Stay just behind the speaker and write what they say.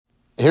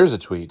Here's a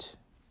tweet.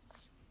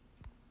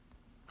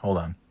 Hold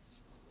on.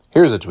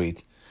 Here's a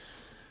tweet.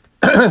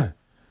 At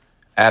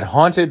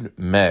Haunted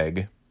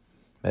Meg,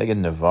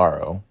 Megan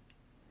Navarro.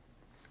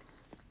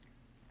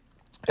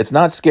 It's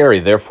not scary,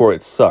 therefore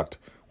it sucked.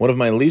 One of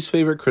my least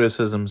favorite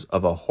criticisms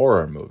of a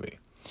horror movie.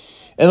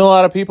 And a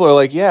lot of people are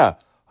like, yeah,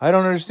 I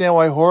don't understand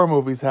why horror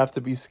movies have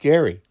to be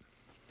scary.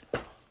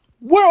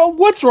 Well,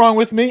 what's wrong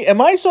with me?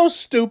 Am I so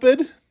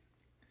stupid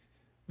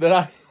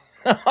that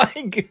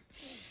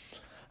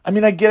I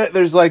mean, I get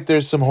it.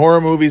 There's some horror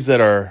movies that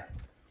are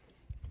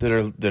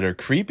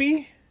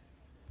creepy.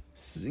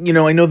 You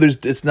know, I know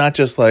it's not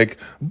just like,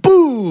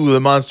 boo,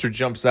 the monster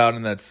jumps out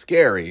and that's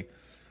scary.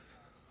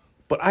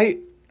 But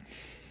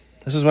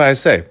this is why I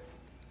say,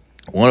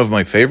 one of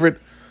my favorite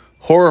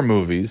horror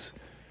movies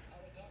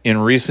in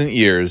recent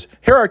years.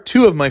 Here are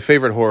two of my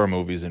favorite horror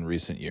movies in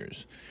recent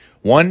years.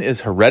 One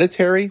is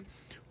Hereditary.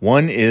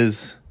 One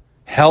is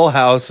Hell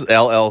House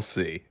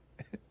LLC.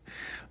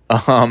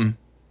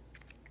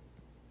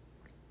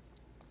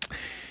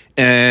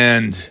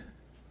 And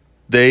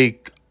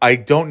I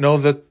don't know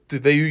that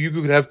you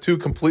could have two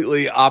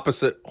completely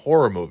opposite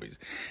horror movies.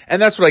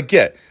 And that's what I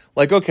get.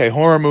 Like, okay,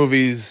 horror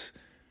movies,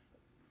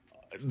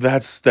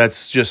 that's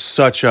just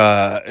such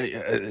that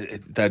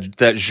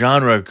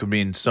genre could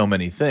mean so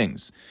many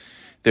things.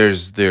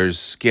 There's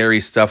scary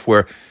stuff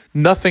where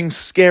nothing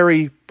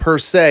scary per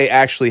se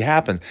actually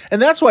happens.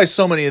 And that's why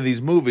so many of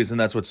these movies, and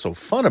that's what's so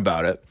fun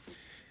about it,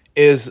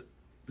 is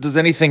does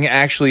anything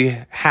actually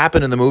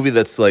happen in the movie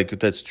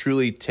that's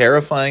truly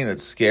terrifying,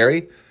 that's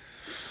scary?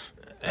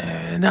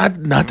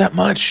 Not that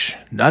much.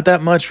 Not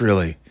that much,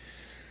 really.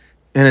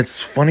 And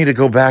it's funny to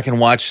go back and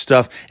watch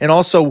stuff. And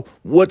also,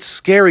 what's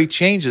scary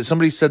changes.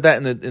 Somebody said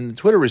that in the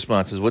Twitter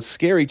responses. What's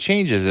scary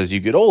changes as you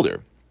get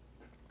older.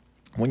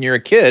 When you're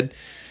a kid,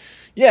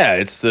 yeah,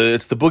 it's the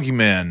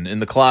boogeyman in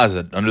the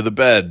closet, under the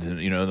bed,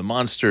 you know, the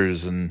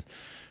monsters and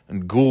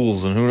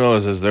ghouls, and who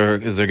knows, is there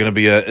gonna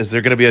be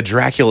a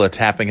Dracula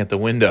tapping at the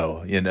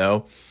window, you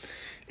know?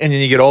 And then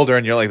you get older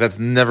and you're like, that's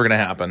never gonna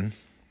happen.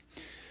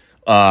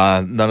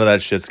 None of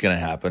that shit's gonna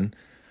happen.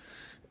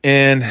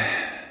 And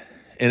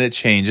it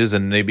changes,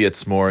 and maybe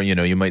it's more, you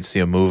know, you might see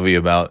a movie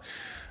about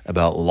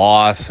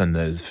loss, and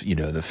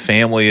the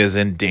family is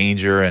in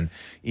danger, and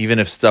even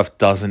if stuff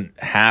doesn't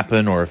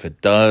happen, or if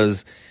it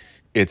does,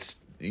 it's,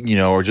 you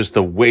know, or just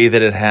the way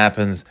that it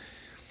happens.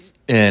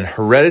 And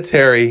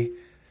Hereditary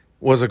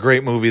was a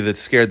great movie that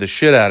scared the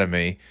shit out of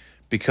me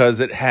because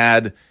it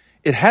had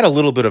a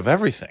little bit of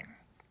everything.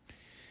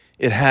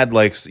 It had,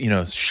 like, you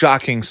know,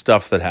 shocking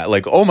stuff that had,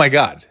 like, oh my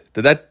God,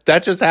 did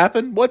that just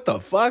happen? What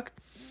the fuck?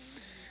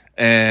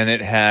 And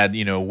it had,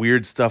 you know,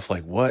 weird stuff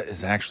like, what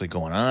is actually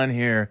going on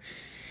here?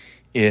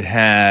 It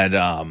had,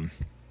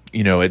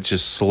 you know, it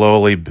just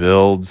slowly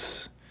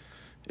builds.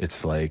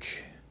 It's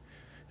like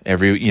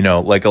you know,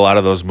 like a lot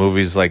of those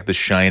movies like The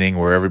Shining,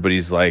 where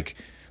everybody's like,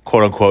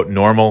 quote unquote,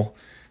 normal.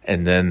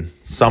 And then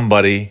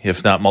somebody,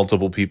 if not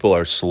multiple people,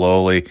 are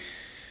slowly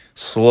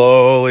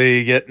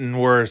getting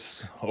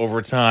worse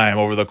over time,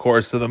 over the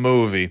course of the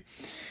movie.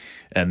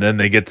 And then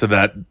they get to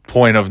that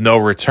point of no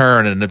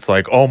return, and it's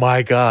like, oh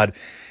my God.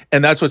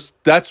 And that's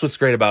what's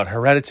great about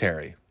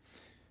Hereditary,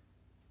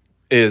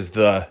 is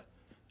the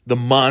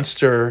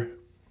monster.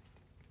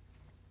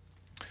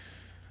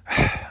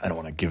 I don't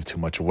want to give too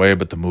much away,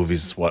 but the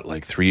movie's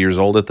like 3 years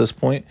old at this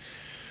point.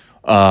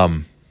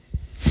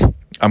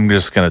 I'm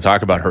just going to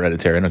talk about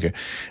Hereditary. I don't care.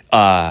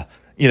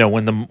 You know,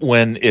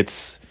 when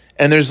it's,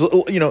 and there's,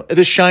 you know,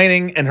 The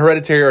Shining and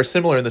Hereditary are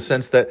similar in the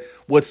sense that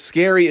what's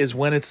scary is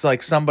when it's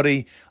like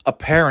somebody, a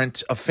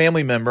parent, a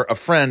family member, a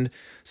friend,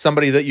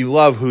 somebody that you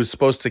love who's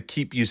supposed to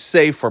keep you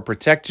safe or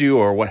protect you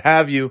or what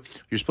have you,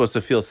 you're supposed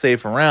to feel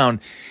safe around,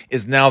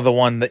 is now the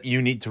one that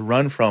you need to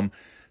run from.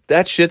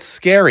 That shit's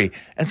scary.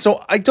 And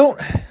so I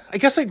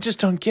guess I just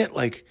don't get,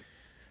 like,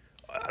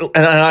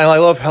 and I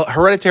love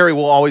Hereditary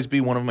will always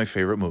be one of my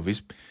favorite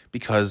movies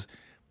because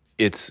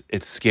it's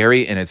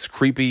scary and it's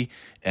creepy,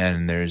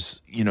 and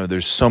there's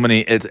so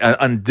many, it's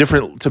on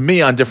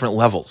different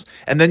levels.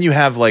 And then you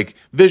have like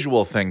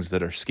visual things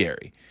that are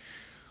scary.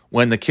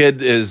 When the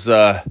kid is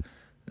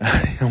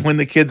when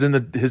the kid's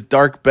in his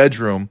dark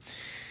bedroom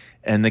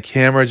and the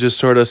camera just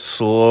sort of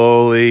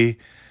slowly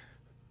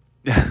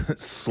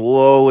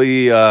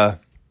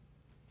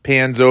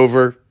pans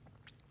over.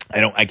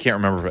 I can't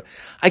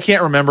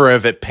remember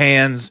if it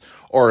pans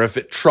or if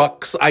it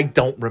trucks. I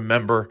don't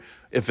remember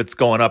if it's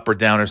going up or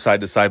down or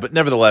side to side, but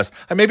nevertheless,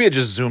 maybe it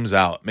just zooms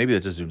out. I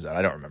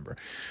don't remember.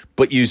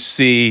 But you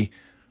see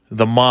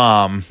the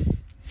mom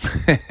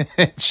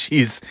and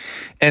she's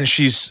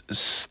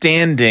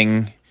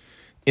standing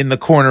in the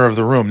corner of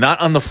the room,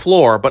 not on the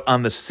floor, but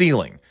on the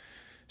ceiling.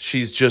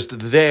 She's just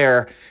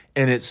there,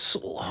 and it's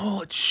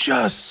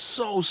just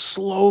so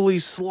slowly,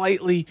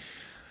 slightly.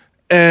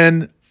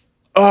 And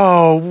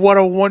oh, what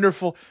a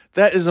wonderful,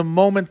 that is a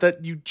moment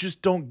that you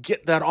just don't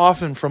get that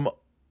often from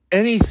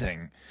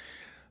anything.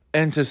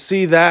 And to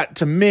see that,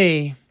 to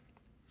me,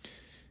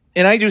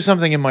 and I do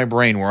something in my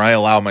brain where I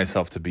allow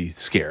myself to be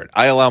scared.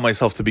 I allow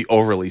myself to be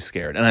overly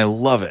scared, and I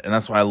love it. And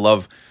that's why I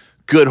love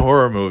good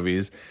horror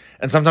movies,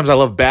 and sometimes I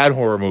love bad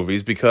horror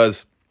movies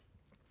because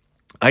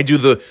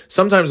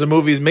sometimes the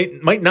movies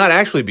might not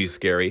actually be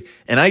scary,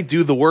 and I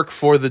do the work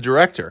for the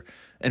director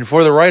and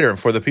for the writer and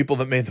for the people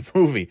that made the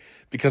movie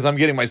because I'm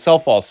getting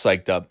myself all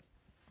psyched up.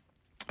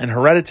 And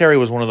Hereditary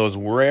was one of those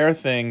rare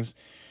things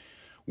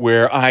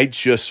where I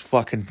just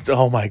fucking,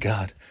 oh my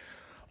God,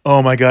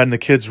 and the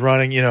kid's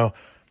running,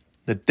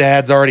 the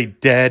dad's already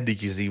dead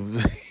because he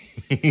was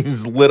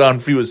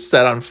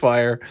set on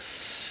fire.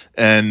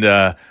 And,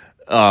 the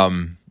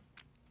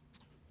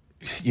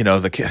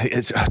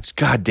kid,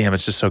 God damn,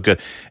 it's just so good.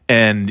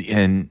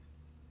 And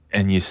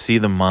you see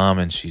the mom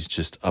and she's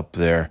just up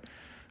there.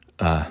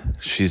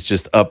 She's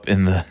just up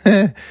in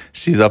the,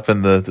 she's up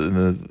in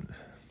the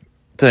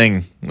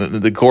thing,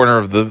 the corner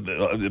of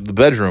the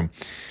bedroom,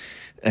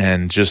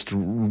 and just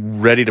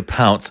ready to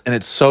pounce. And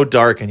it's so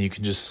dark, and you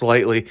can just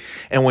slightly,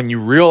 and when you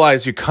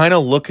realize you're kind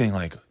of looking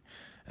like,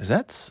 is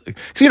that,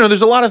 because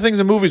there's a lot of things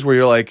in movies where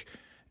you're like,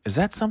 is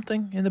that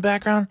something in the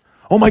background?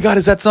 Oh my God,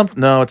 is that something?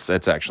 No, it's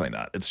actually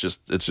not. It's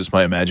just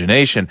my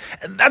imagination.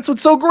 And that's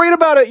what's so great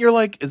about it. You're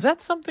like, is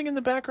that something in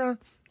the background?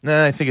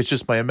 Nah, I think it's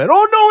just my imagination.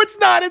 Oh no, it's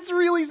not. It's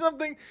really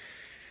something.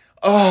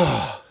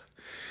 Oh,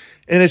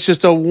 and it's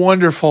just a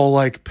wonderful,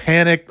 like,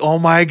 panic. Oh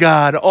my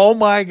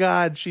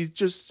God.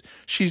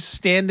 She's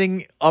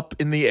standing up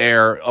in the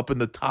air, up in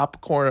the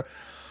top corner.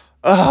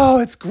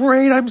 Oh, it's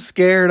great. I'm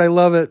scared. I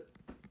love it.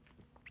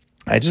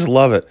 I just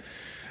love it.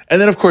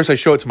 And then, of course, I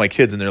show it to my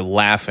kids, and they're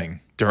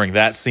laughing during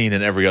that scene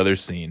and every other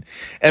scene.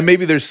 And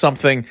maybe there's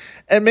something,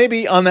 and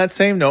maybe on that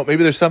same note,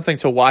 maybe there's something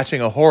to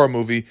watching a horror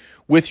movie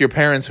with your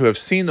parents who have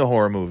seen the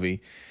horror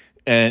movie.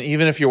 And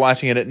even if you're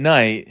watching it at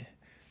night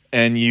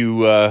and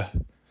you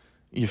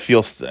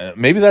feel,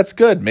 maybe that's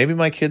good. Maybe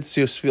my kids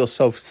just feel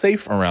so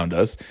safe around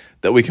us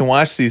that we can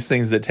watch these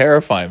things that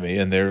terrify me,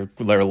 and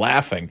they're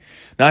laughing.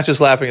 Not just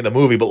laughing at the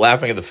movie, but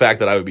laughing at the fact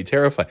that I would be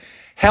terrified.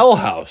 Hell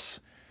House.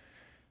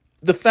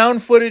 The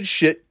found footage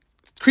shit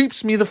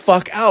creeps me the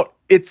fuck out.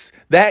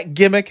 That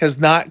gimmick has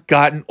not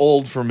gotten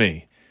old for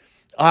me.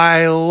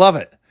 I love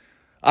it.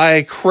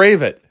 I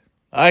crave it.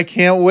 I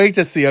can't wait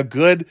to see a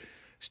good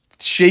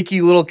shaky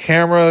little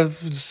camera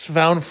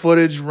found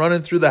footage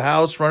running through the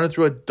house, running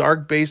through a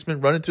dark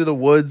basement, running through the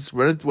woods,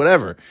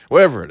 whatever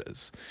it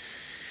is.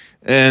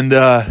 And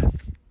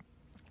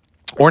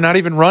or not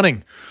even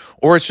running.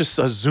 Or it's just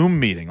a Zoom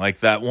meeting like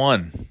that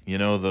one,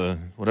 the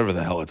whatever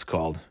the hell it's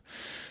called.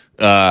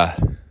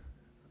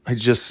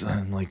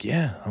 I'm like,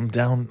 yeah, I'm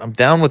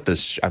down with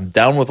this. I'm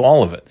down with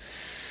all of it.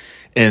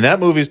 And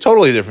that movie is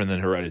totally different than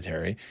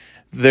Hereditary.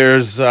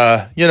 There's,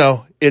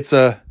 it's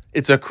a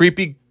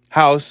creepy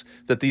house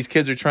that these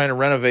kids are trying to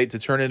renovate to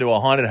turn into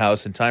a haunted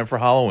house in time for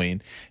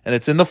Halloween. And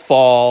it's in the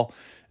fall,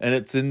 and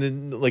it's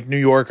in like New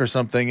York or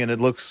something. And it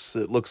looks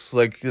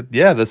like,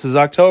 yeah, this is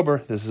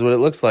October. This is what it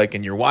looks like.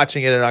 And you're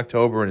watching it in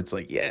October, and it's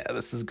like, yeah,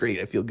 this is great.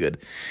 I feel good.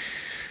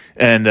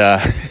 And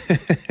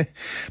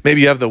maybe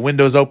you have the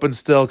windows open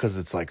still because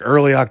it's like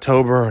early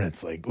October, and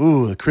it's like,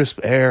 ooh, the crisp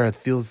air.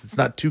 It's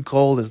not too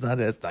cold. It's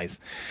nice.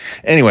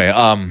 Anyway,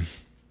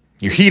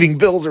 your heating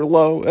bills are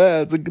low.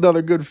 It's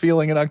another good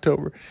feeling in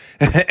October.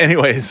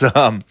 Anyways,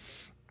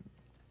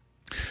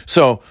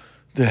 so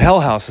the Hell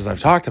House, as I've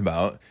talked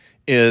about,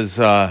 is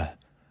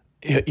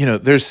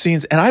there's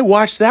scenes, and I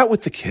watched that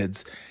with the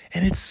kids.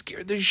 And it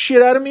scared the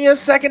shit out of me a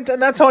second.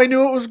 And that's how I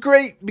knew it was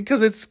great,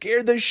 because it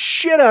scared the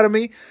shit out of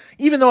me,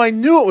 even though I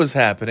knew it was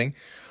happening.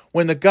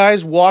 When the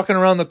guy's walking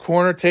around the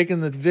corner taking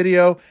the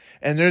video,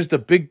 and there's the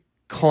big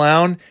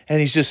clown, and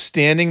he's just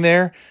standing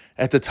there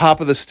at the top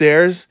of the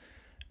stairs.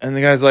 And the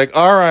guy's like,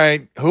 all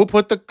right, who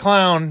put the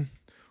clown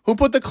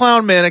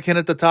mannequin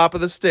at the top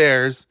of the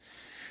stairs?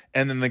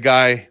 And then the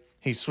guy,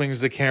 he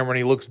swings the camera and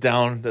he looks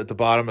down at the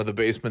bottom of the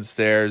basement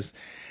stairs.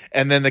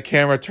 And then the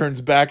camera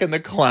turns back, and the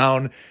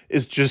clown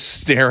is just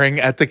staring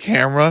at the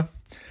camera.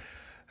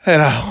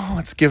 And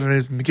it's giving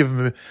me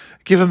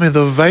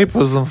the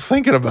vapors. I'm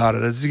thinking about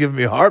it. It's giving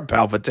me heart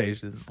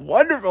palpitations. It's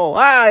wonderful.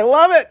 I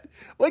love it.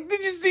 Like,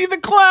 did you see the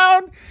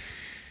clown?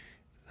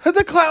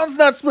 The clown's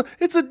not.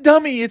 It's a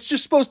dummy. It's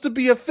just supposed to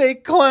be a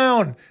fake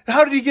clown.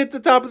 How did he get to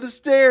the top of the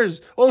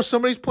stairs? Oh,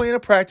 somebody's playing a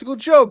practical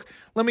joke.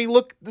 Let me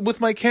look with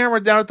my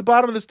camera down at the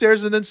bottom of the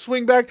stairs and then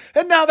swing back.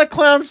 And now the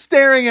clown's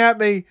staring at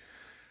me.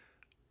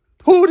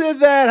 Who did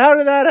that? How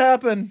did that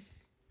happen?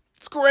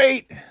 It's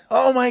great.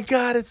 Oh my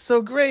God, it's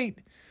so great.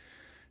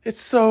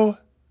 It's so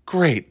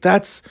great.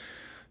 That's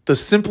the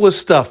simplest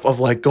stuff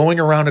of like going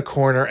around a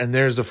corner and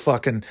there's a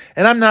fucking,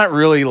 and I'm not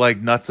really like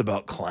nuts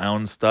about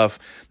clown stuff.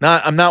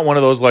 I'm not one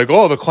of those like,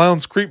 oh, the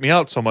clowns creep me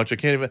out so much I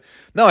can't even.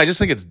 No, I just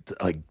think it's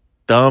like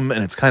dumb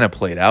and it's kind of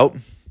played out.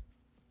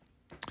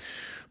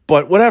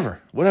 But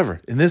whatever.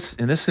 In this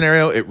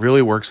scenario, it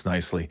really works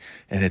nicely,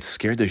 and it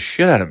scared the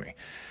shit out of me.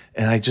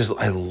 And I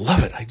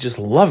love it. I just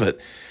love it.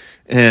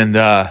 And,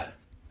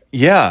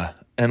 yeah.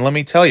 And let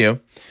me tell you,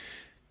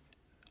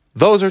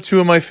 those are two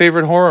of my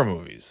favorite horror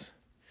movies.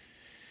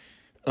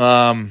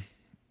 So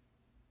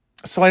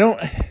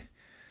the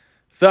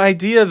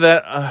idea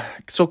that, a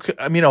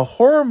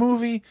horror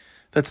movie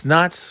that's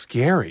not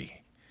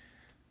scary.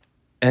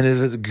 And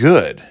is it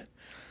good?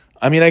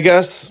 I mean, I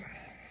guess.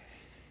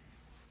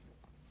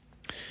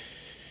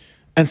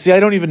 And see, I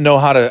don't even know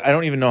how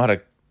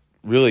to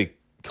really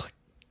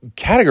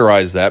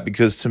categorize that,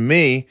 because to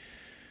me,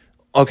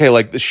 okay,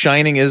 like The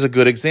Shining is a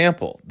good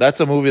example. That's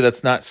a movie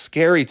that's not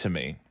scary to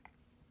me.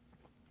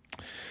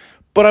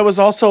 But I was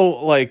also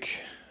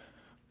like,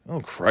 oh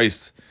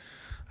Christ,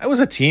 I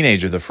was a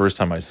teenager the first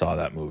time I saw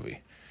that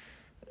movie.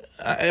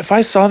 If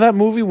I saw that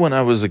movie when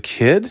I was a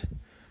kid,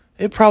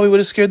 it probably would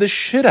have scared the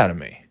shit out of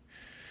me.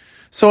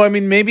 So, I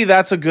mean, maybe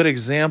that's a good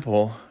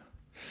example.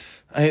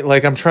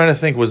 I'm trying to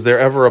think, was there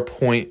ever a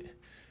point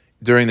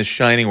during The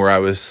Shining where I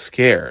was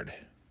scared?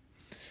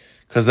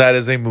 Because that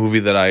is a movie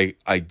that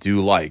I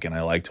do like, and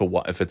I like to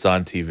watch. If it's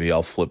on TV,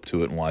 I'll flip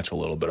to it and watch a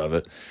little bit of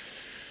it.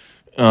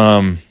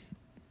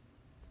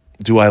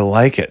 Do I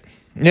like it?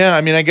 Yeah,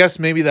 I mean, I guess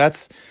maybe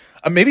that's...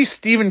 maybe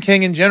Stephen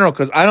King in general,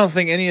 because I don't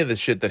think any of the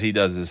shit that he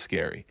does is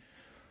scary.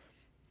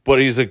 But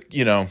he's like...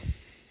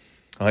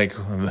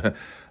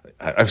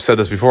 I've said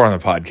this before on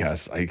the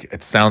podcast.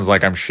 It sounds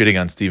like I'm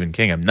shitting on Stephen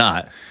King. I'm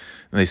not.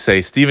 And they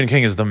say Stephen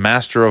King is the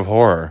master of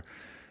horror.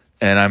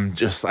 And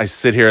I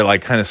sit here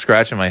like kind of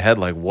scratching my head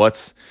like,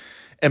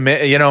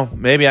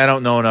 maybe I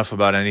don't know enough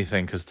about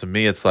anything, because to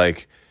me it's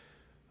like,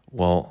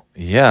 well,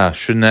 yeah,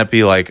 shouldn't that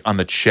be like on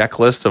the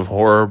checklist of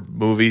horror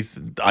movie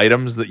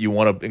items that you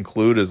want to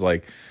include as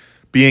like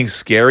being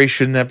scary?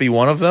 Shouldn't that be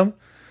one of them?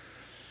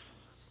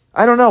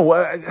 I don't know.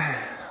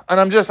 And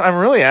I'm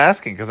really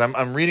asking, because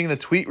I'm reading the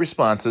tweet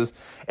responses,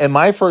 and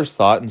my first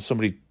thought, and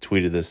somebody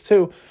tweeted this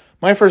too,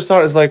 my first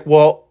thought is like,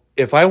 well,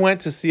 if I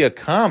went to see a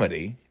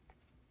comedy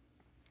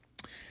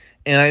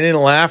and I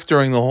didn't laugh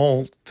during the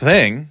whole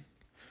thing,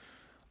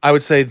 I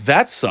would say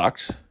that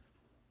sucked.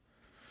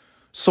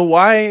 So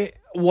why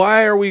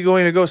are we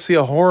going to go see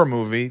a horror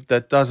movie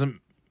that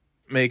doesn't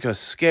make us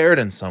scared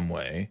in some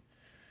way?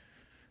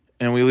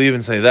 And we leave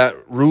and say, that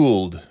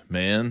ruled,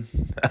 man.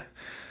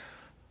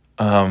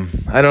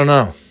 I don't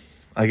know.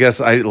 I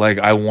guess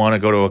I want to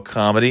go to a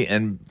comedy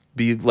and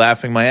be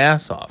laughing my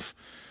ass off.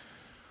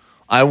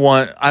 I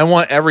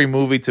want every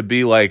movie to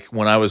be like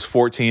when I was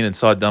 14 and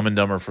saw Dumb and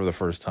Dumber for the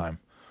first time,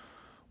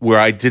 where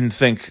I didn't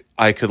think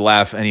I could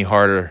laugh any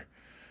harder.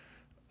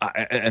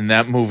 And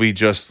that movie,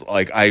 just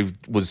like, I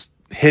was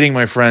hitting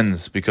my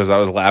friends because I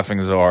was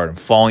laughing so hard and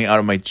falling out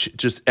of my...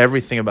 just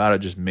everything about it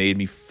just made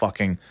me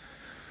fucking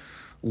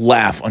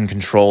laugh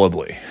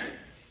uncontrollably.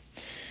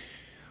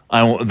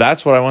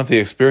 That's what I want the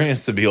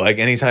experience to be like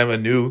anytime a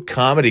new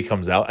comedy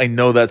comes out. I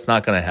know that's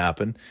not going to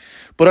happen.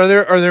 But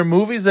are there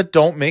movies that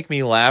don't make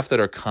me laugh that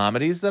are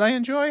comedies that I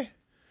enjoy?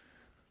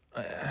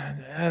 I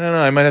don't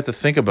know. I might have to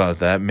think about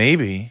that.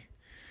 Maybe.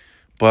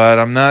 But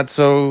I'm not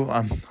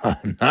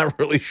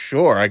really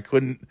sure. I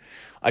couldn't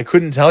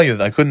tell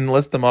you. I couldn't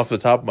list them off the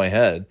top of my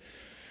head.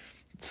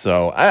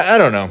 So I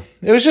don't know.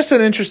 It was just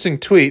an interesting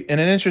tweet and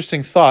an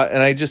interesting thought.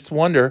 And I just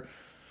wonder,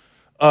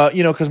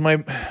 because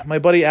my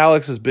buddy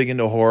Alex is big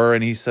into horror,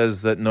 and he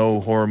says that no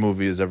horror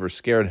movie has ever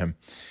scared him.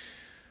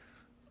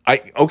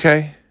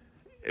 Okay.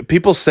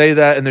 People say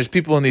that, and there's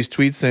people in these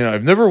tweets saying,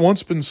 I've never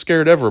once been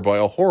scared ever by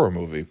a horror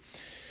movie,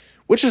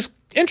 which is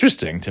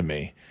interesting to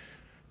me.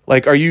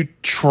 Like, are you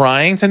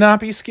trying to not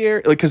be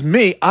scared? Like, because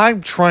me, I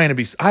want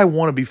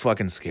to be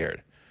fucking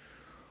scared.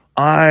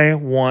 I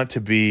want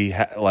to be,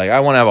 I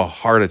want to have a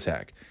heart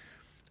attack.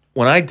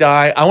 When I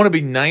die, I want to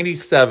be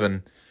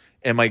 97,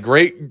 and my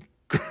great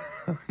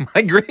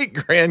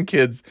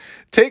grandkids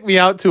take me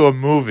out to a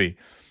movie,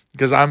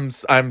 because I'm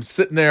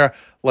sitting there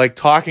like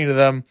talking to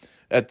them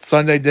at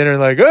Sunday dinner,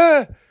 like,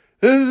 the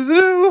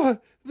new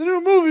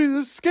movie,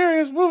 the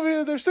scariest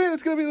movie. They're saying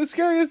it's gonna be the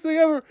scariest thing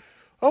ever.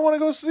 I want to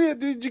go see it.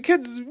 Did your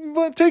kids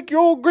want to take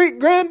your old great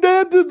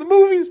granddad to the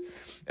movies?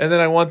 And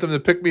then I want them to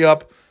pick me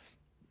up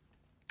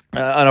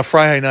on a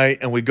Friday night,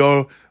 and we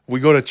go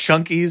to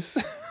Chunky's.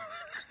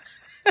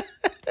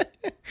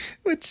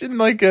 Which in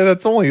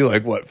that's only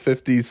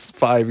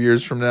 55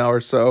 years from now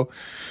or so.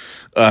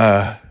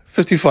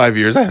 55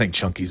 years, I think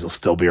Chunky's will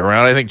still be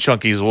around. I think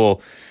Chunky's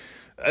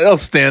they'll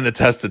stand the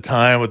test of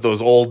time with those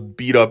old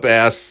beat up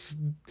ass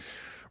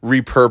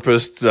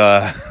repurposed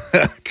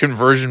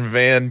conversion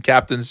van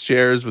captain's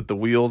chairs with the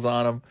wheels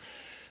on them.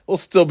 We'll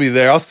still be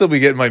there. I'll still be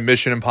getting my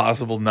Mission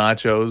Impossible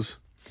nachos.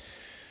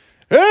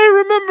 Hey,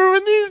 remember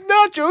when these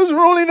nachos were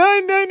only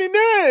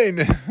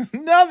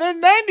 $9.99? Now they're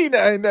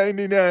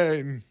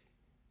 $99.99.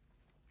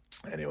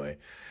 Anyway,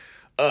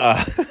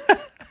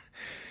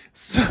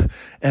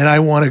 and I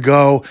want to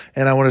go,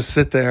 and I want to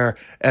sit there,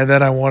 and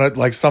then I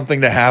want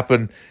something to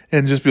happen,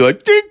 and just be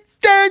like, deet,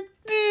 deet,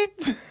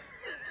 deet.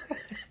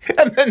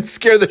 And then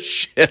scare the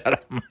shit out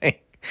of my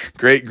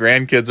great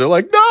grandkids. Are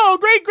like, no,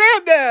 great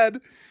granddad,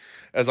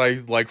 as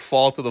I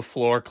fall to the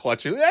floor,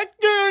 clutching.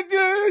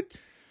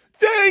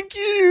 Thank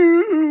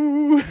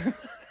you.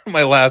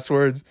 My last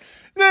words.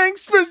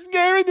 Thanks for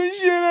scaring the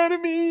shit out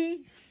of me.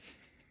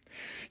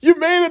 You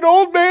made an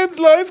old man's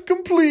life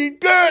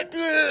complete.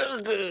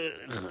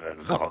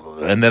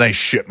 And then I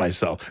shit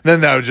myself.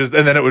 And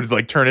then it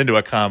would turn into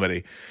a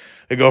comedy.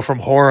 They go from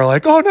horror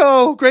like, oh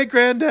no, great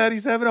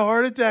granddaddy's having a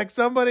heart attack.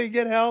 Somebody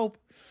get help.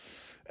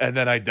 And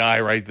then I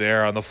die right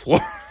there on the floor,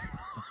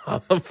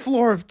 on the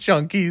floor of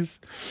Chunky's.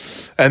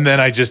 And then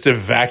I just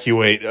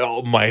evacuate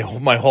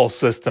my whole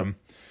system.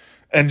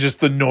 And just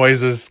the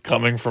noises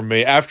coming from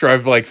me after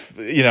I've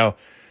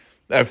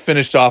I've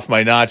finished off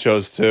my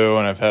nachos too.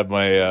 And I've had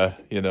my,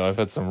 I've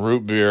had some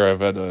root beer. I've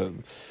had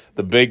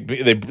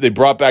they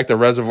brought back the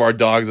Reservoir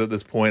Dogs at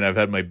this point. I've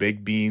had my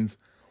baked beans.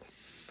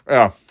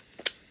 Yeah.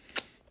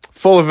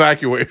 Full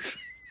evacuation.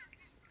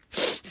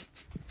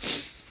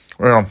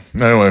 Well,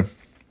 anyway.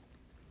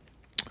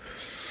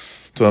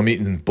 So I'm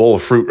eating a bowl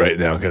of fruit right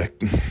now. Gotta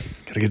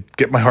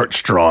get my heart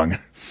strong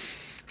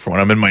for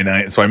when I'm in my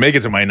 90s. So I make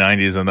it to my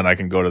 90s, and then I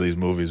can go to these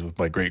movies with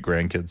my great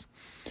grandkids.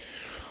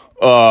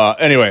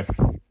 Anyway,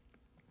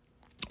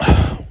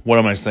 what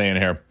am I saying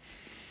here?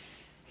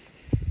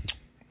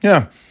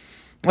 Yeah,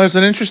 there's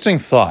an interesting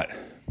thought.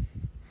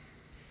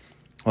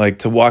 Like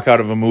to walk out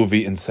of a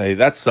movie and say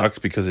that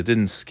sucked because it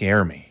didn't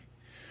scare me.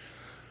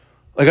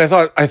 Like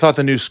I thought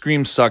the new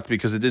Scream sucked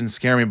because it didn't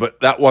scare me, but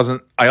that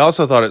wasn't. I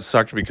also thought it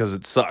sucked because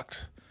it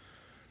sucked.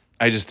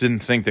 I just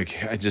didn't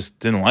I just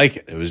didn't like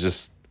it. It was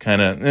just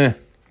kind of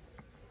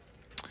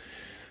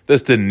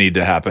This didn't need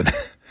to happen.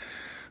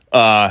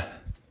 And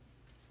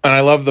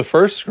I love the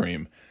first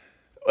Scream.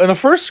 And the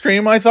first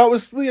Scream I thought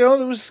was, it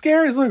was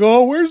scary. It's like,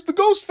 oh, where's the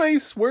ghost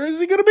face? Where is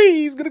he going to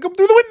be? He's going to come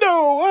through the window.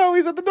 Oh,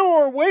 he's at the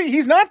door. Wait,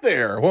 he's not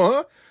there.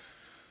 What?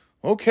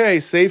 Okay,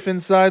 safe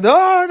inside.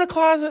 Oh, in the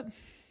closet.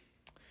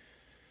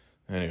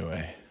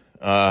 Anyway,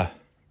 what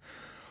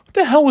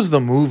the hell was the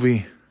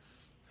movie?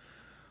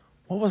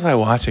 What was I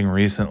watching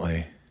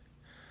recently?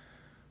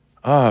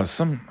 I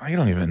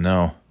don't even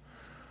know.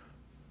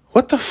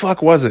 What the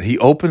fuck was it? He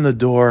opened the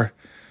door.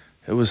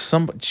 It was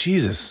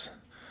Jesus.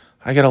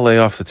 I got to lay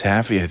off the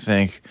taffy, I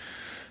think.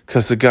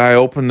 Because the guy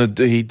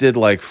he did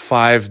like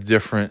 5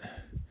 different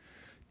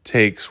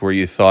takes where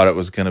you thought it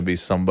was going to be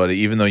somebody,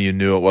 even though you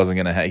knew it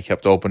wasn't going to he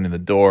kept opening the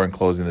door and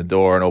closing the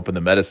door and opened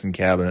the medicine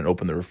cabinet, and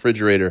opened the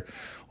refrigerator,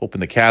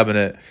 opened the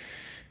cabinet.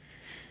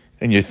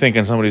 And you're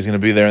thinking somebody's going to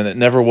be there, and it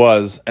never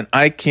was. And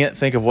I can't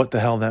think of what the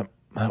hell that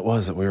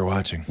was that we were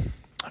watching.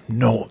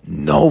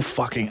 No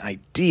fucking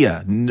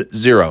idea.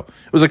 Zero.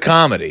 It was a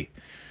comedy.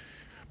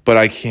 But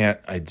I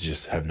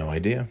just have no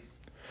idea.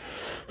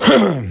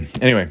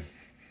 Anyway.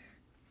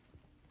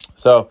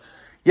 So,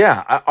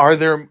 yeah, are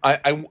there,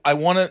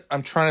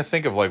 I'm trying to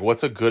think of like,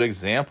 what's a good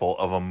example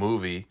of a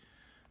movie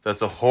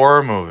that's a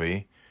horror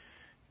movie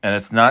and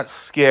it's not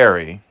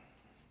scary.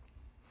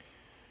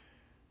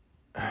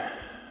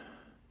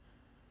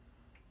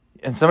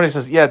 And somebody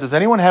says, yeah, does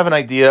anyone have an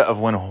idea of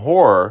when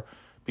horror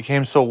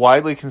became so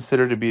widely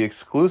considered to be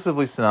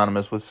exclusively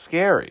synonymous with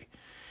scary?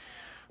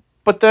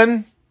 But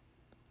then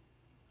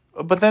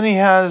he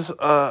has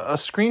a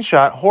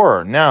screenshot,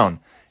 horror, noun,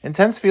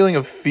 intense feeling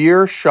of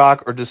fear,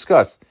 shock, or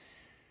disgust.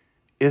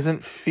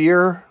 Isn't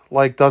fear,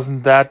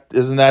 isn't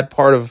that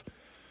part of,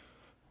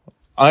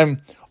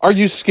 are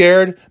you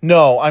scared?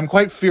 No, I'm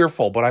quite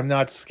fearful, but I'm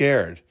not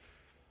scared.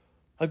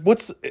 Like,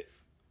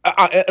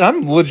 and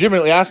I'm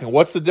legitimately asking,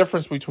 what's the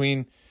difference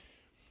between,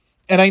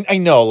 and I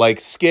know, like,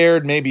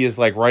 scared maybe is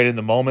like right in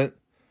the moment.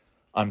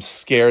 I'm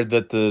scared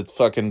that the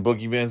fucking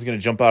boogeyman's going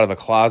to jump out of the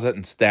closet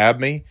and stab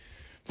me,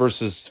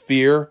 versus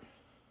fear.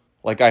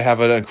 Like, I have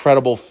an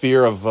incredible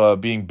fear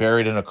of being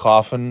buried in a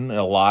coffin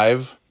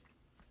alive.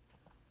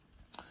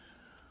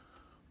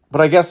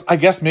 But I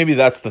guess maybe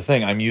that's the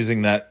thing. I'm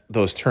using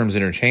those terms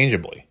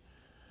interchangeably.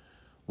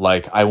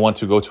 Like, I want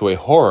to go to a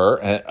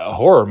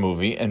horror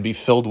movie and be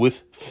filled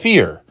with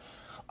fear.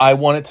 I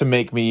want it to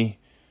make me,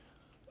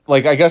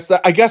 like, I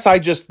guess I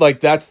just, like,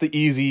 that's the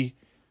easy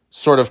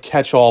sort of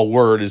catch-all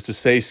word, is to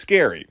say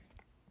scary.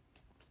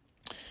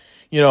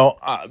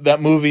 That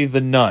movie,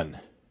 The Nun.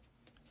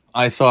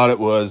 I thought it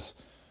was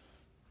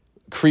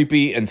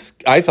creepy, and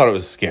I thought it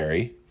was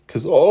scary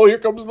because, oh, here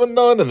comes the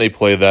nun, and they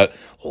play that,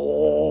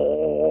 oh,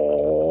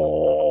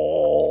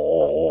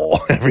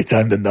 every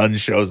time the nun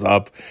shows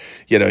up,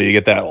 you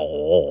get that,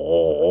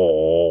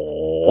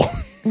 oh,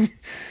 like,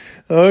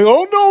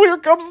 oh no, here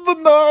comes the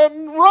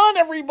nun, run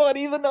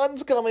everybody, the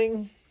nun's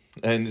coming,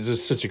 and it's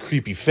just such a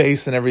creepy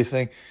face and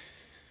everything,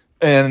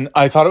 and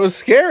I thought it was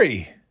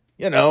scary,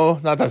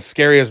 not the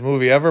scariest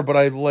movie ever, but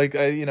I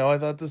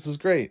thought this is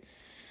great.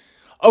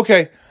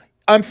 Okay,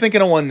 I'm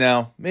thinking of one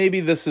now.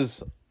 Maybe this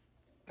is,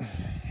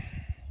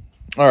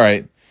 all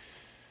right,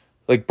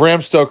 like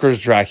Bram Stoker's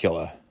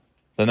Dracula,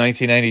 the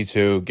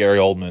 1992, Gary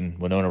Oldman,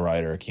 Winona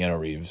Ryder, Keanu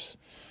Reeves,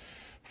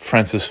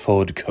 Francis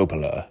Ford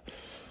Coppola,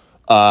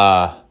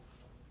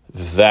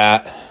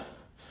 that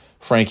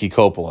Frankie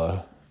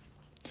Coppola,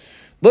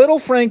 little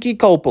Frankie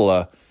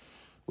Coppola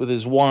with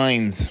his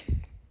wines.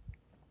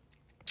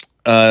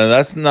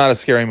 That's not a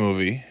scary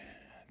movie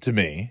to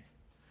me.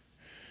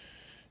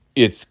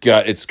 It's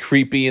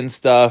creepy and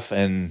stuff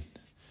and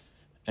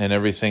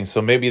everything.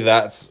 So maybe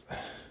that's,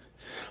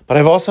 but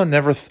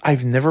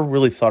I've never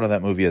really thought of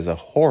that movie as a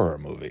horror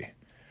movie.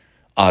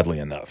 Oddly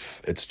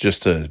enough, it's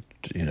just a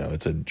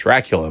it's a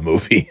Dracula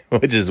movie,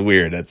 which is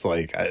weird. It's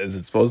like, is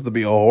it supposed to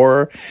be a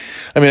horror?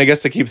 I mean, I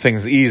guess to keep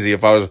things easy,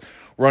 if I was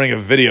running a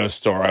video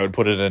store, I would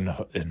put it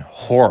in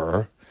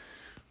horror.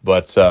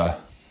 But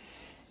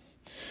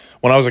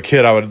when I was a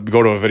kid, I would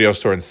go to a video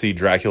store and see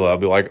Dracula. I'd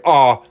be like,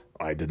 oh,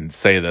 I didn't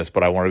say this,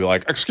 but I want to be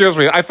like, excuse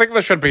me, I think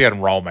this should be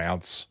in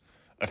romance.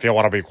 If you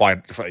want to be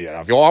quite,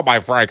 if you want my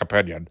frank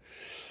opinion.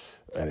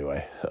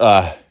 Anyway,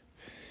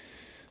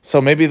 so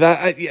maybe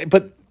that,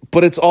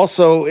 but it's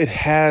also, it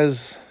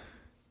has,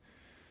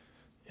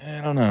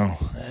 I don't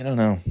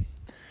know.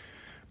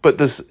 But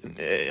this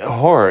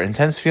horror,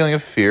 intense feeling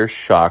of fear,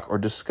 shock, or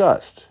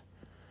disgust.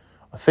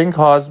 A thing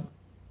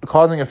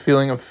causing a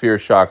feeling of fear,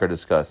 shock, or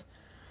disgust.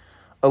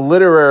 A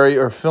literary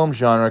or film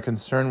genre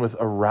concerned with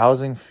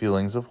arousing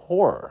feelings of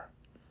horror.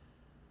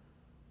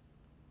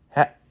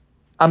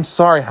 I'm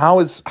sorry, how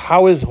is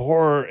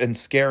horror and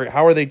scary,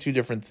 how are they two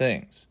different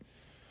things?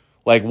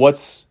 Like,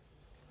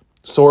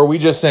 so are we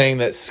just saying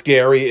that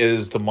scary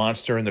is the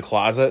monster in the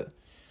closet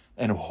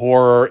and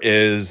horror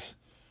is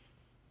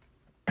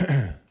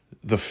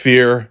the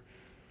fear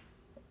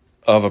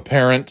of a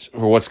parent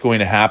or what's going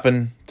to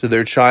happen to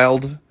their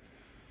child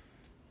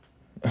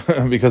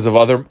because of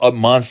other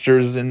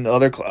monsters and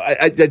other,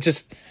 I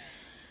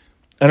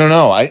don't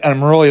know. I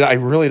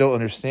really don't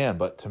understand,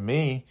 but to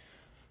me,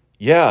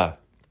 yeah,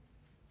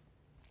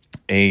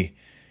 a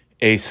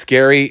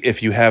scary,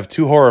 if you have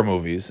two horror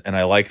movies and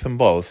I like them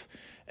both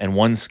and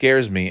one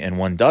scares me and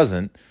one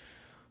doesn't,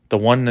 the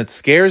one that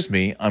scares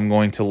me I'm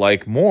going to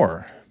like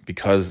more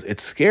because it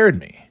scared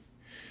me.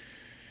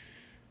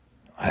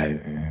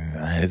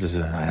 That's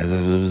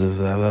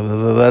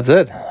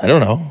it. I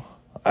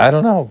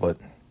don't know, but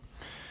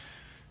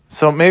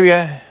so maybe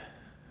I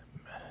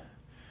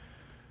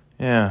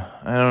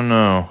don't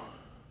know.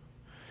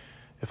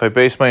 If I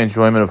based my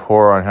enjoyment of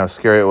horror on how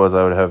scary it was,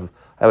 I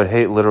would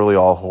hate literally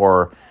all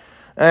horror.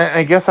 And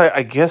I guess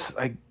I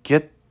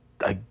get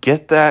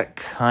that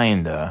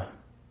kinda.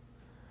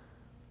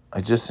 I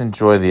just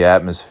enjoy the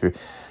atmosphere.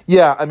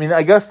 Yeah, I mean,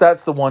 I guess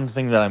that's the one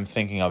thing that I'm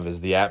thinking of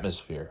is the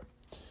atmosphere.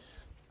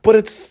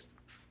 But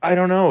I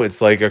don't know,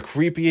 it's like a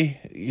creepy,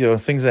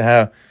 things that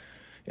have,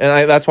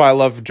 and that's why I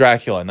love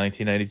Dracula,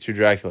 1992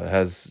 Dracula. It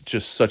has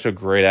just such a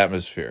great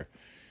atmosphere.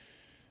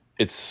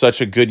 It's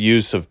such a good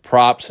use of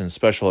props and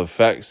special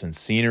effects and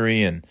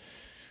scenery and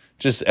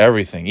just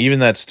everything. Even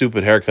that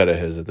stupid haircut of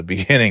his at the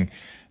beginning,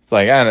 it's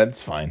like,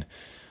 it's fine.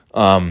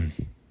 And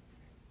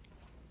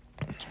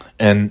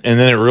then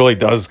it really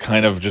does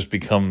kind of just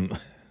become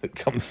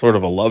sort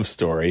of a love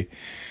story,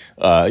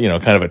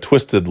 kind of a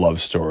twisted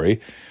love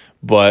story.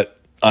 But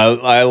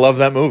I love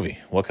that movie.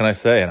 What can I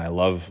say? And I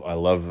love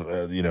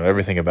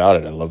everything about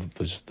it. I love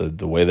just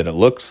the way that it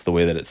looks, the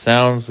way that it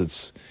sounds.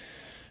 It's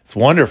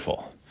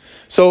wonderful.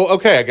 So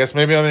okay, I guess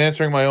maybe I'm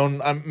answering my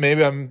own.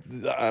 Maybe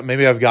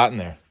I've gotten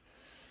there.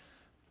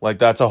 Like,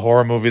 that's a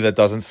horror movie that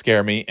doesn't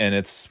scare me, and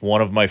it's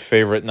one of my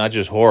favorite, not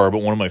just horror,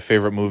 but one of my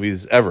favorite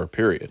movies ever,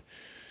 period.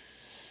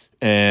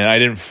 And I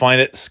didn't find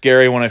it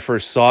scary when I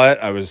first saw it.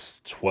 I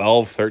was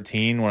 12,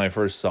 13 when I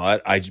first saw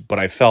it. But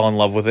I fell in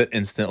love with it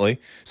instantly.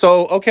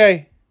 So,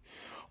 okay.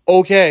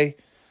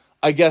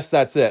 I guess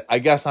that's it. I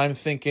guess I'm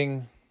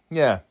thinking,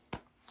 yeah.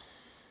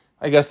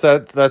 I guess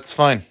that's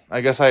fine.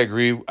 I guess I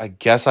agree. I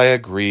guess I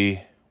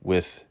agree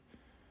with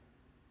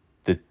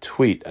the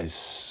tweet, I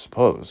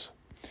suppose.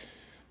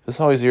 This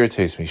always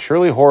irritates me.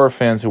 Surely horror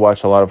fans who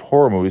watch a lot of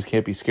horror movies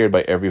can't be scared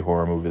by every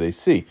horror movie they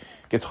see.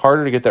 It gets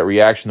harder to get that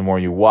reaction the more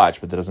you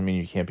watch, but that doesn't mean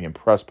you can't be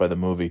impressed by the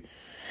movie.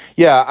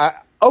 Yeah,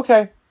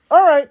 okay.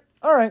 All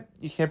right.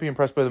 You can't be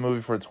impressed by the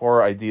movie for its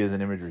horror ideas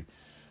and imagery.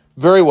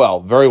 Very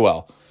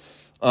well.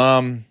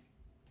 And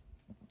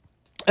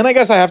I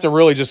guess I have to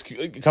really just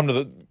come to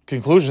the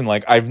conclusion,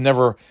 like, I've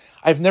never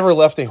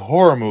left a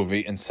horror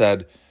movie and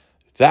said,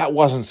 that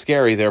wasn't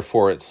scary,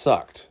 therefore it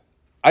sucked.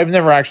 I've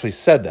never actually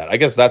said that. I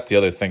guess that's the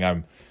other thing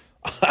I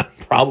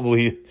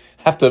probably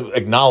have to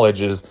acknowledge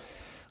is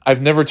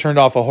I've never turned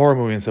off a horror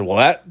movie and said, well,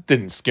 that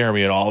didn't scare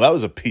me at all. That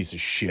was a piece of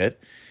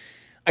shit.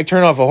 I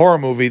turned off a horror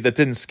movie that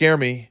didn't scare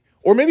me,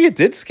 or maybe it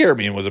did scare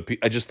me and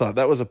I just thought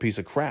that was a piece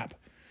of crap.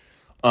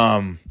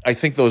 I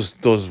think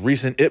those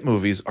recent It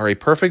movies are a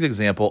perfect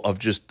example of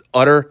just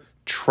utter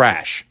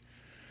trash.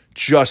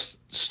 Just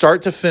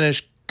start to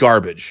finish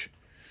garbage.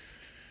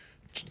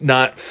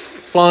 Not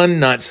fun,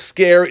 not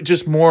scary,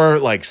 just more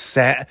like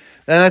sad.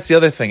 And that's the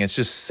other thing. It's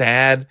just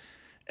sad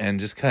and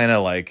just kind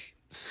of like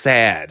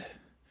sad.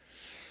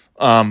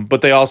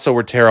 But they also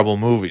were terrible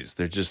movies.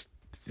 They're just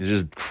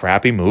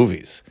crappy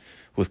movies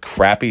with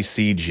crappy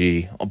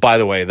CG. Oh, by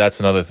the way, that's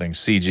another thing.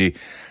 CG.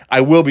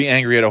 I will be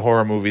angry at a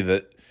horror movie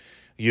that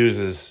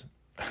uses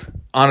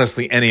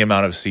honestly any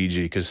amount of CG,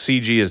 because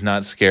CG is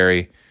not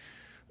scary.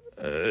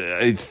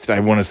 I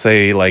want to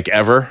say like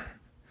ever.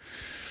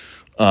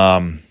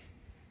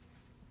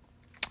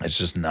 It's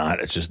just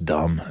not. It's just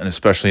dumb, and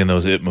especially in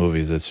those It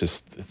movies,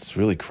 it's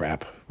really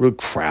crap. Real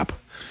crap.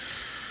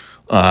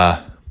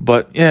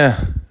 But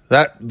yeah,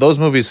 those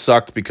movies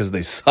sucked because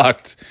they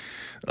sucked,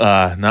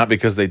 not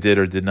because they did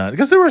or did not.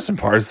 Because there were some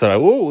parts that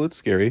whoa, that's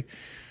scary.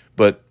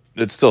 But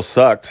it still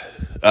sucked.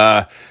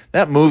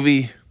 That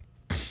movie,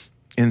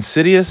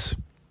 Insidious,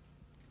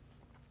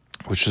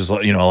 which is,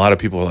 you know, a lot of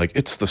people are like,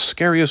 it's the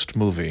scariest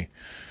movie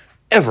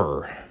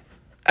ever.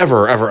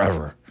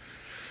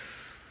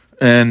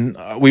 And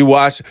we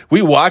watched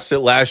it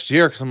last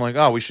year because I'm like,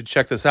 oh, we should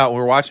check this out. And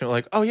we were watching it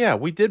like, oh yeah,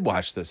 we did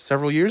watch this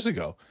several years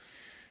ago.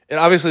 It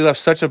obviously left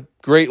such a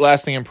great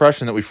lasting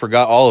impression that we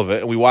forgot all of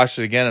it. And we watched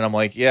it again and I'm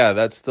like, yeah,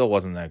 that still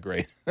wasn't that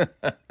great.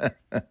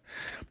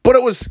 But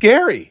it was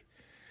scary.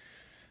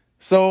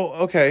 So,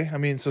 okay. I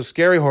mean, so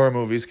scary horror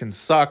movies can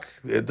suck.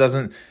 It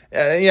doesn't,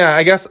 yeah,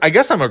 I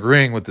guess I'm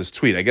agreeing with this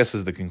tweet, I guess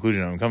is the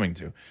conclusion I'm coming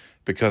to,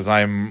 because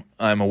I'm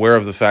aware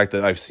of the fact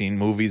that I've seen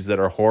movies that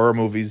are horror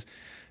movies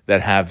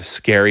that have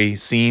scary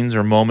scenes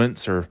or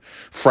moments or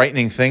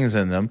frightening things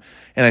in them.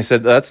 And I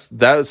said, that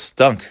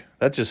stunk.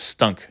 That just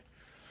stunk.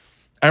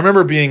 I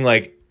remember being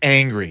like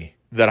angry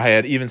that I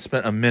had even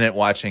spent a minute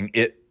watching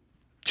It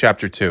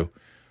Chapter 2.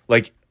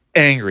 Like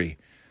angry.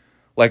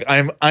 Like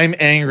I'm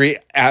angry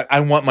at, I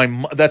want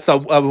my, that's the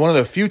one of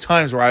the few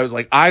times where I was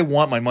like, I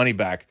want my money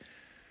back,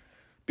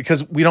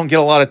 because we don't get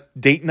a lot of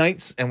date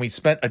nights, and we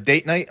spent a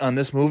date night on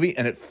this movie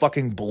and it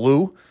fucking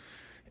blew.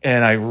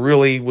 And I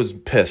really was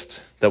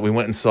pissed that we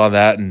went and saw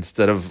that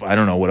instead of, I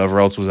don't know, whatever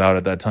else was out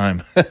at that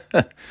time.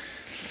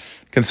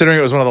 Considering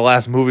it was one of the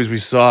last movies we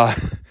saw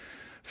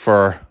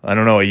for, I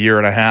don't know, a year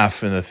and a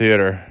half in the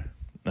theater,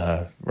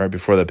 right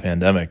before the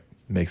pandemic,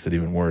 makes it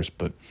even worse.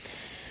 But,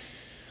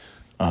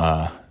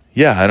 yeah,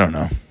 I don't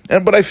know.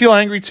 But I feel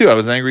angry too. I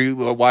was angry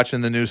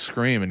watching the new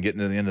Scream and getting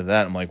to the end of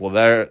that. I'm like,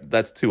 well,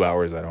 that's 2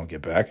 hours I don't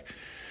get back.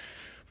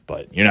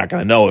 But you're not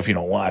going to know if you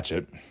don't watch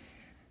it.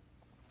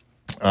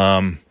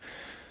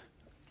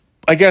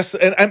 I guess,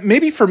 and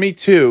maybe for me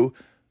too,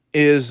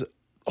 is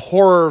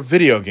horror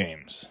video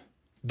games.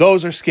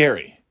 Those are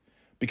scary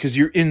because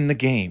you're in the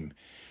game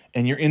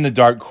and you're in the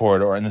dark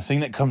corridor, and the thing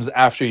that comes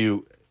after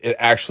you, it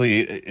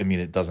actually, I mean,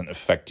 it doesn't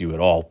affect you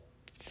at all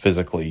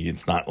physically.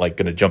 It's not like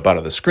going to jump out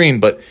of the screen,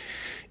 but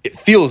it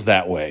feels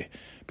that way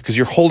because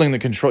you're holding the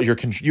control.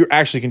 You're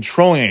actually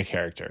controlling a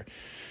character.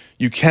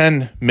 You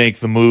can make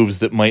the moves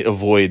that might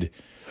avoid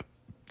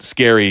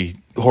scary,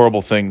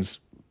 horrible things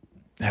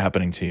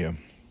happening to you.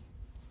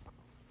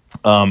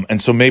 And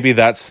so maybe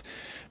that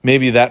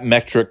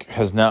metric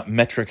has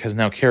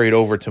now carried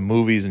over to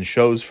movies and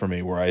shows for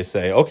me, where I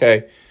say,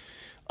 okay,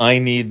 I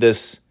need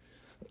this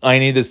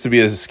to be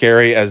as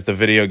scary as the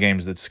video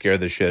games that scare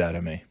the shit out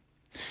of me.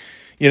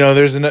 You know,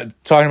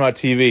 talking about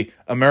TV,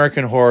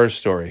 American Horror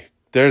Story.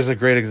 There's a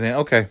great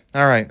example. Okay.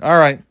 All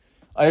right.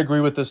 I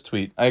agree with this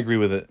tweet. I agree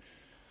with it.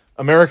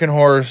 American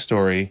Horror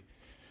Story.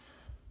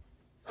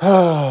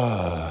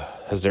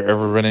 Has there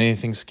ever been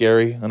anything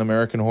scary on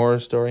American Horror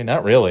Story?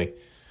 Not really.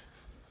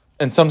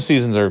 And some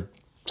seasons are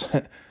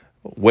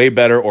way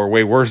better or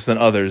way worse than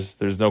others.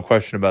 There's no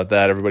question about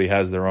that. Everybody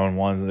has their own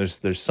ones.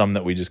 There's some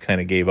that we just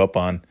kind of gave up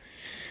on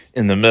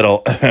in the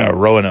middle,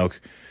 Roanoke.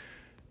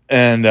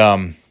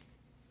 And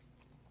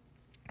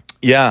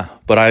yeah,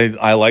 but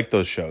I like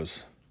those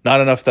shows. Not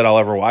enough that I'll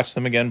ever watch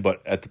them again,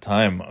 but at the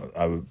time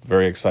I was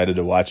very excited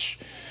to watch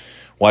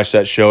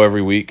that show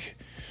every week.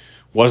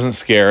 Wasn't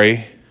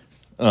scary.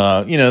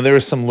 You know, there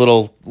were some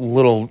little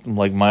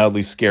like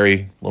mildly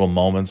scary little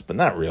moments, but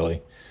not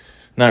really.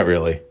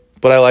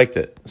 But I liked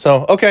it.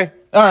 So, okay.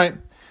 All right.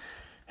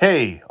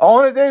 Hey,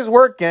 all in a day's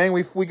work, gang.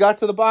 We got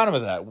to the bottom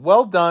of that.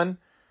 Well done.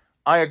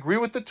 I agree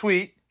with the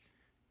tweet,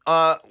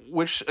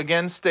 which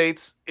again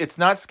states, it's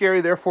not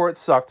scary, therefore it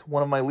sucked.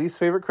 One of my least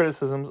favorite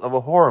criticisms of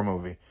a horror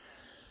movie.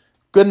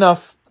 Good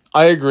enough.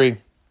 I agree.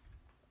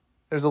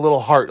 There's a little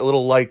heart, a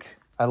little like.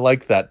 I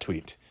like that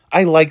tweet.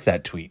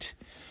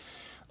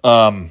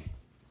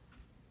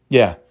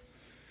 Yeah.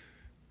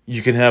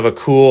 You can have a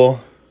cool,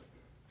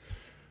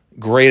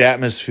 great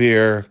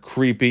atmosphere,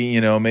 creepy, you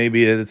know,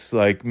 maybe it's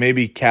like,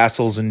 maybe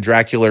castles and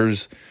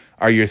Draculas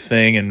are your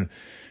thing,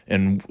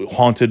 and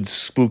haunted,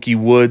 spooky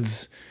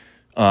woods.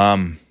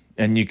 And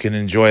you can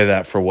enjoy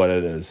that for what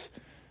it is.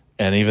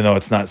 And even though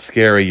it's not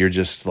scary, you're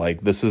just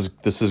like, this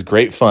is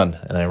great fun,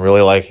 and I'm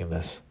really liking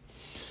this.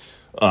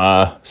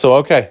 So,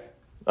 okay.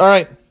 All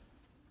right.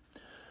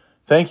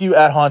 Thank you,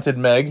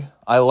 @HauntedMeg.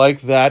 I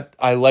like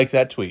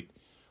that tweet.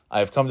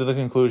 I've come to the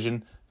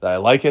conclusion that I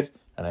like it,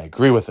 and I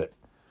agree with it.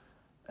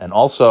 And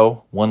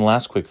also, one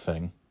last quick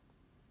thing.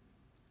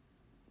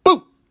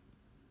 Boop!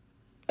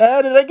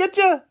 Did I get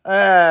you?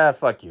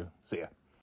 Fuck you. See ya.